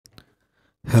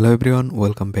Hello everyone,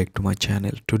 welcome back to my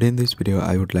channel. Today in this video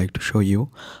I would like to show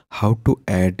you how to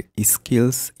add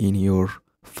skills in your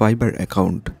Fiverr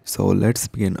account. So let's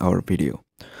begin our video.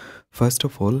 First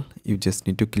of all, you just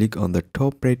need to click on the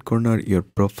top right corner your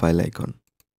profile icon.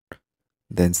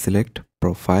 Then select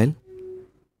profile.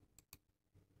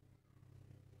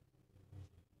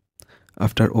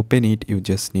 After open it, you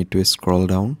just need to scroll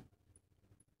down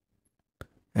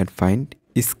and find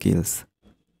skills.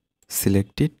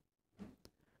 Select it,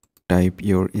 type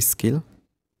your skill.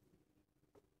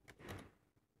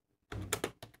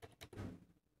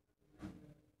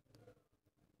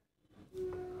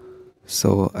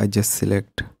 So I just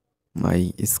select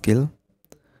my skill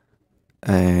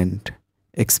and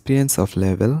experience of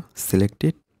level, select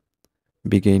it,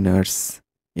 beginners,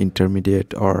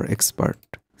 intermediate or expert,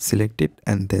 select it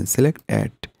and then select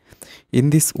add.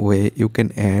 In this way you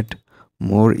can add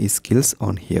more skills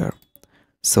on here.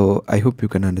 So I hope you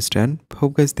can understand.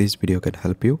 Hope guys this video can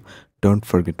help you. Don't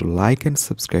forget to like and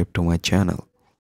subscribe to my channel.